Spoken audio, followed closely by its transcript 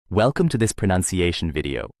Welcome to this pronunciation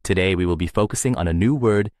video. Today we will be focusing on a new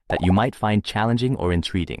word that you might find challenging or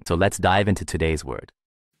intriguing. So let's dive into today's word.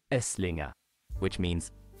 Esslinger, which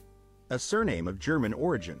means a surname of German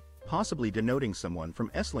origin, possibly denoting someone from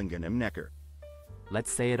Esslingen im Neckar.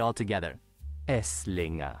 Let's say it all together.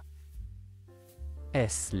 Esslinger.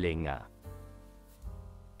 Esslinger.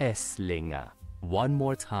 Esslinger. One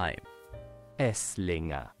more time.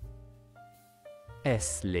 Esslinger.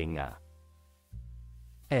 Esslinger.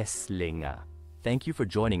 Esslinger. Thank you for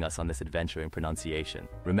joining us on this adventure in pronunciation.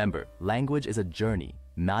 Remember, language is a journey,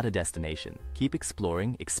 not a destination. Keep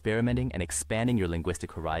exploring, experimenting, and expanding your linguistic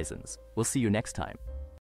horizons. We'll see you next time.